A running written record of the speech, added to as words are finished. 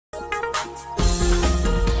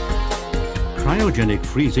Cryogenic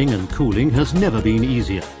freezing and cooling has never been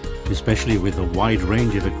easier, especially with the wide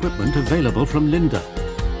range of equipment available from Linde.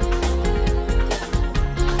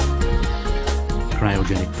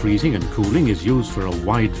 Cryogenic freezing and cooling is used for a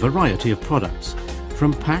wide variety of products,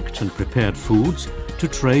 from packed and prepared foods to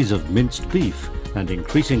trays of minced beef and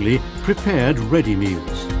increasingly prepared ready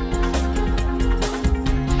meals.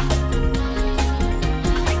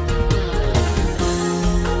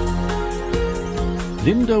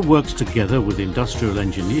 Linde works together with industrial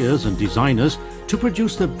engineers and designers to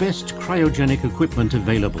produce the best cryogenic equipment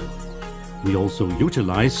available. We also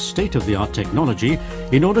utilize state-of-the-art technology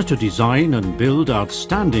in order to design and build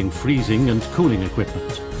outstanding freezing and cooling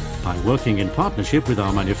equipment. By working in partnership with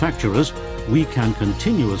our manufacturers, we can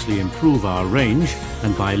continuously improve our range,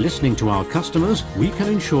 and by listening to our customers, we can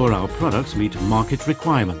ensure our products meet market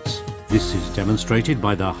requirements. This is demonstrated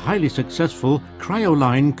by the highly successful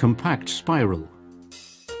CRYOLINE compact spiral.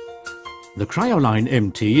 The CRYOLINE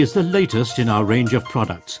MT is the latest in our range of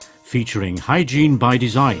products, featuring hygiene by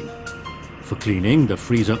design. For cleaning, the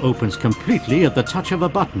freezer opens completely at the touch of a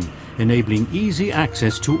button, enabling easy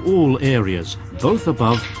access to all areas, both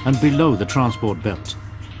above and below the transport belt.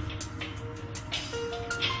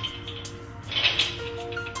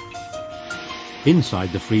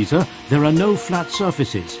 Inside the freezer, there are no flat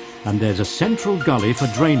surfaces, and there's a central gully for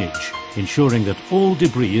drainage, ensuring that all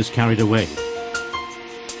debris is carried away.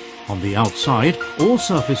 On the outside, all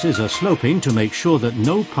surfaces are sloping to make sure that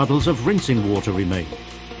no puddles of rinsing water remain.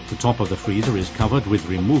 The top of the freezer is covered with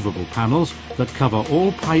removable panels that cover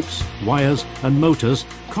all pipes, wires and motors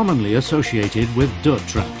commonly associated with dirt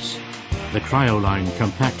traps. The CRYOLINE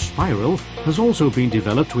compact spiral has also been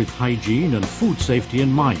developed with hygiene and food safety in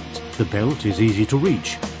mind. The belt is easy to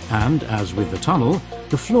reach, and as with the tunnel,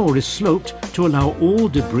 the floor is sloped to allow all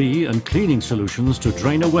debris and cleaning solutions to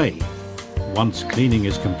drain away. Once cleaning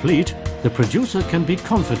is complete, the producer can be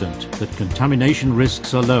confident that contamination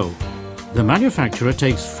risks are low. The manufacturer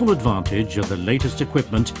takes full advantage of the latest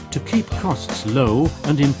equipment to keep costs low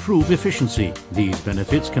and improve efficiency. These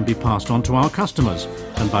benefits can be passed on to our customers,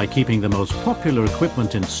 and by keeping the most popular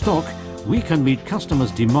equipment in stock, we can meet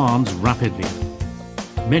customers' demands rapidly.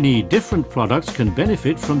 Many different products can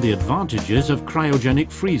benefit from the advantages of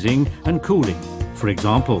cryogenic freezing and cooling. For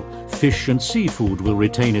example, fish and seafood will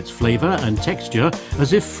retain its flavor and texture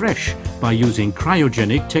as if fresh by using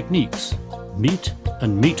cryogenic techniques. Meat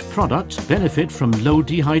and meat products benefit from low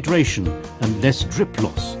dehydration and less drip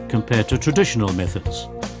loss compared to traditional methods.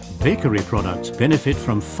 Bakery products benefit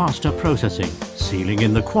from faster processing, sealing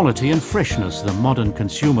in the quality and freshness the modern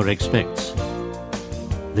consumer expects.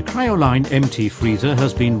 The CRYOLINE MT freezer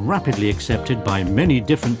has been rapidly accepted by many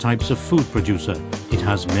different types of food producer. It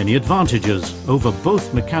has many advantages over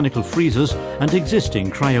both mechanical freezers and existing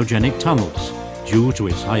cryogenic tunnels. Due to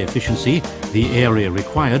its high efficiency, the area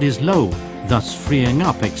required is low, thus freeing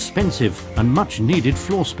up expensive and much needed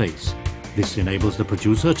floor space. This enables the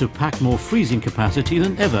producer to pack more freezing capacity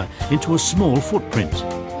than ever into a small footprint.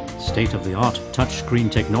 State-of-the-art touchscreen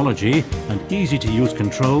technology and easy-to-use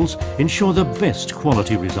controls ensure the best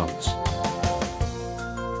quality results.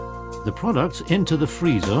 The products enter the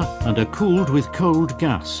freezer and are cooled with cold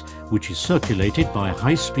gas, which is circulated by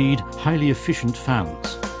high-speed, highly efficient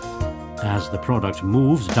fans. As the product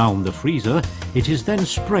moves down the freezer, it is then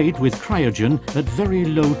sprayed with cryogen at very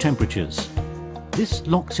low temperatures. This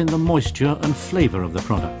locks in the moisture and flavor of the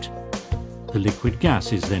product. The liquid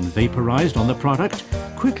gas is then vaporized on the product,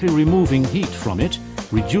 quickly removing heat from it,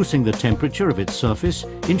 reducing the temperature of its surface,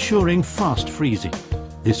 ensuring fast freezing.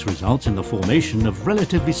 This results in the formation of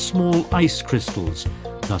relatively small ice crystals,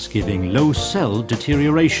 thus giving low cell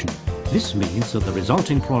deterioration. This means that the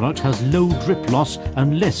resulting product has low drip loss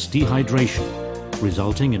and less dehydration,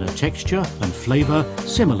 resulting in a texture and flavor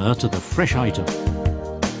similar to the fresh item.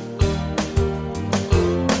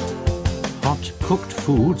 Hot cooked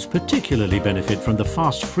foods particularly benefit from the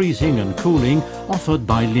fast freezing and cooling offered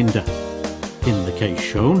by Linde. In the case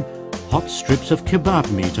shown, hot strips of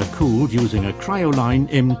kebab meat are cooled using a CRYOLINE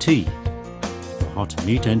MT. The hot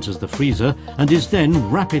meat enters the freezer and is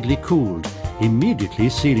then rapidly cooled, immediately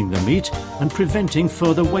sealing the meat and preventing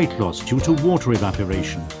further weight loss due to water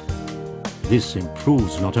evaporation. This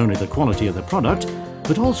improves not only the quality of the product,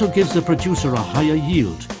 but also gives the producer a higher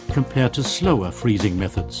yield compared to slower freezing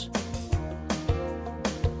methods.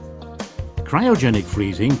 Cryogenic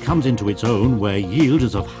freezing comes into its own where yield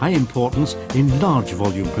is of high importance in large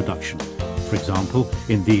volume production, for example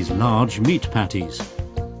in these large meat patties.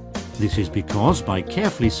 This is because by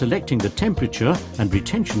carefully selecting the temperature and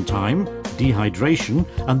retention time, dehydration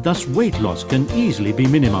and thus weight loss can easily be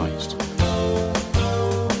minimized.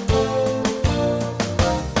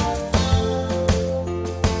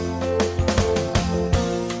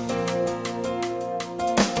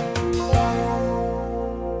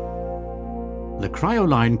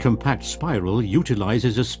 CRYOLINE compact spiral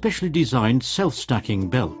utilizes a specially designed self-stacking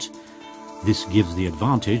belt. This gives the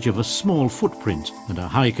advantage of a small footprint and a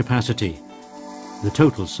high capacity. The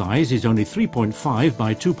total size is only 3.5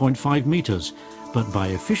 by 2.5 meters, but by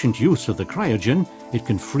efficient use of the cryogen, it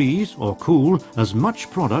can freeze or cool as much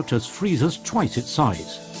product as freezers twice its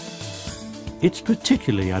size. It's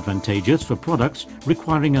particularly advantageous for products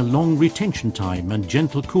requiring a long retention time and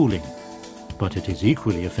gentle cooling, but it is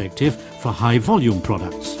equally effective for high-volume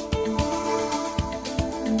products.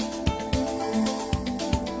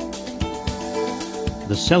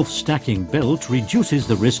 The self-stacking belt reduces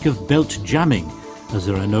the risk of belt jamming, as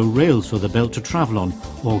there are no rails for the belt to travel on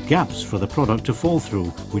or gaps for the product to fall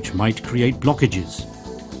through, which might create blockages.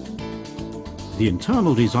 The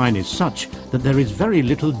internal design is such that there is very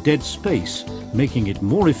little dead space, making it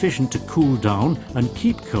more efficient to cool down and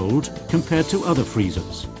keep cold compared to other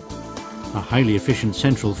freezers. A highly efficient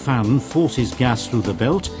central fan forces gas through the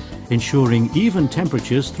belt, ensuring even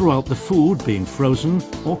temperatures throughout the food being frozen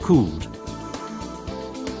or cooled.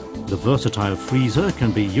 The versatile freezer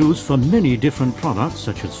can be used for many different products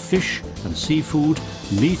such as fish and seafood,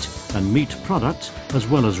 meat and meat products, as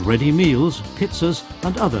well as ready meals, pizzas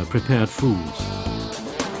and other prepared foods.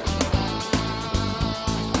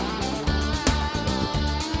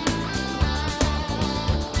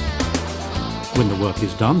 When the work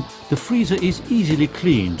is done, the freezer is easily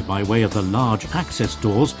cleaned by way of the large access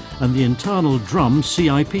doors and the internal drum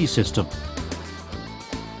CIP system.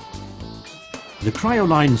 The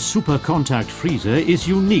CRYOLINE Super Contact Freezer is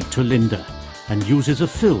unique to Linde and uses a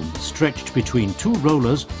film stretched between two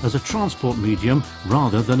rollers as a transport medium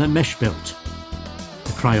rather than a mesh belt.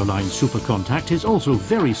 The CRYOLINE Super Contact is also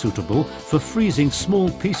very suitable for freezing small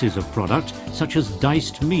pieces of product such as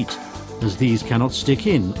diced meat, as these cannot stick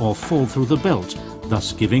in or fall through the belt,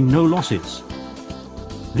 thus giving no losses.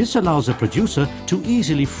 This allows a producer to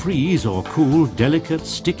easily freeze or cool delicate,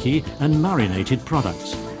 sticky and marinated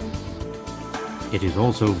products. It is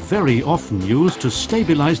also very often used to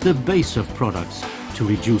stabilize the base of products, to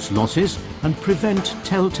reduce losses and prevent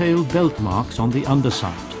telltale belt marks on the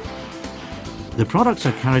underside. The products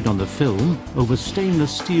are carried on the film over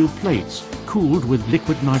stainless steel plates cooled with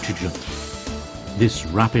liquid nitrogen. This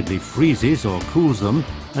rapidly freezes or cools them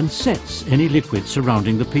and sets any liquid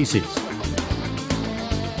surrounding the pieces.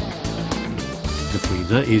 The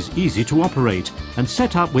freezer is easy to operate and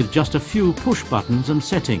set up with just a few push buttons and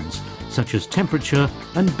settings, such as temperature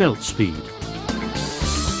and belt speed.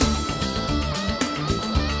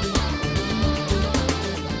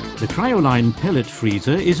 The CRYOLINE Pellet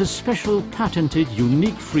Freezer is a special patented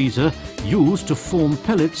unique freezer used to form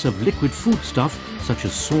pellets of liquid foodstuff such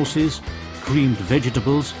as sauces, creamed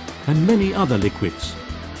vegetables and many other liquids.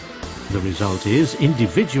 The result is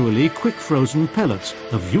individually quick frozen pellets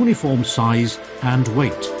of uniform size and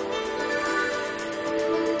weight.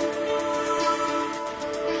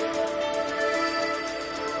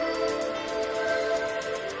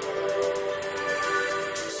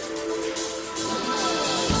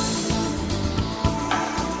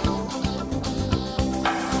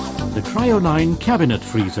 The CRYOLINE Cabinet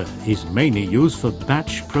Freezer is mainly used for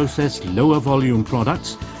batch processed lower volume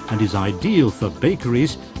products and is ideal for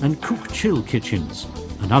bakeries and cook-chill kitchens.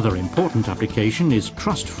 Another important application is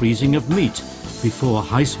crust freezing of meat before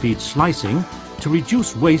high-speed slicing to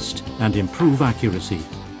reduce waste and improve accuracy.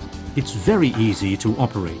 It's very easy to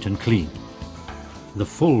operate and clean. The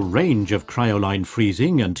full range of CRYOLINE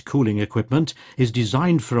freezing and cooling equipment is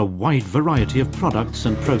designed for a wide variety of products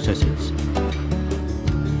and processes.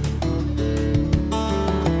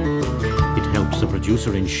 The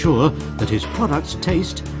producer ensure that his products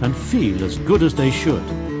taste and feel as good as they should.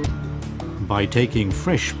 By taking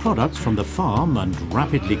fresh products from the farm and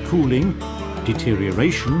rapidly cooling,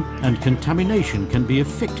 deterioration and contamination can be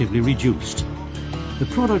effectively reduced. The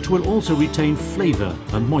product will also retain flavor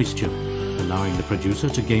and moisture, allowing the producer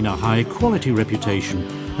to gain a high quality reputation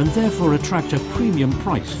and therefore attract a premium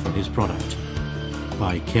price for his product.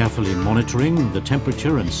 By carefully monitoring the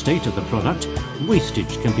temperature and state of the product,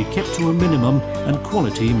 wastage can be kept to a minimum and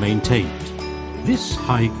quality maintained. This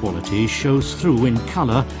high quality shows through in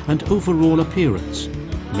color and overall appearance,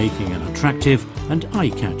 making an attractive and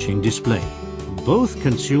eye-catching display. Both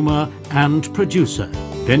consumer and producer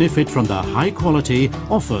benefit from the high quality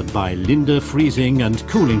offered by Linde freezing and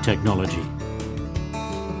cooling technology.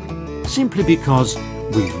 Simply because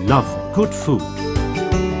we love good food.